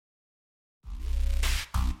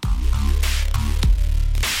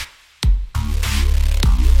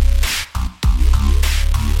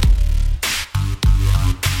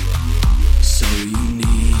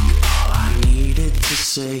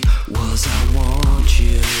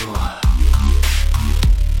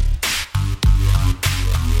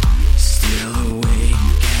Still awake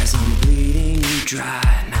as I'm bleeding you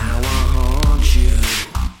dry. Now I haunt you.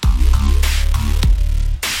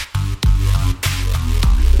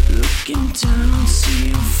 Looking down, see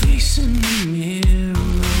your face in the mirror.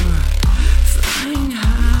 Flying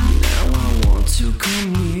high, now I want to come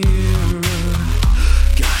nearer.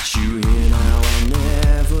 Got you here, now I'll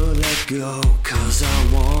never let go. 'Cause I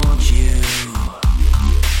want you.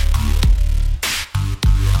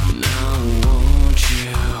 Now I want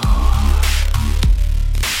you.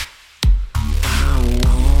 I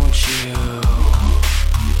want you.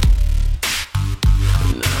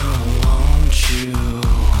 Now I want you.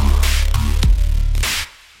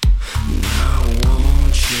 Now I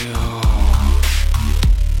want you.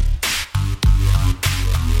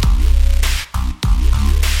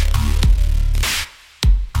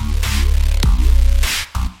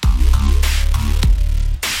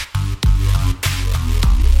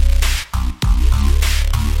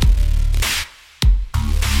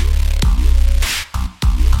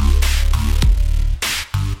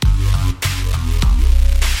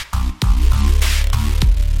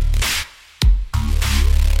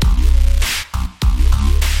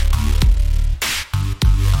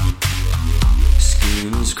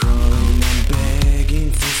 Is crawling, I'm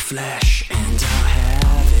begging for flesh, and I'll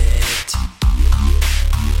have it.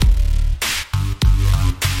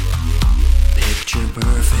 Picture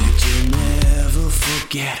perfect, you'll never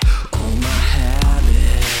forget all my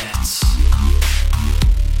habits.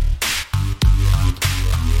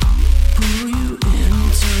 Pull you in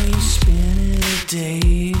till you spin in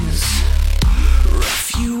days.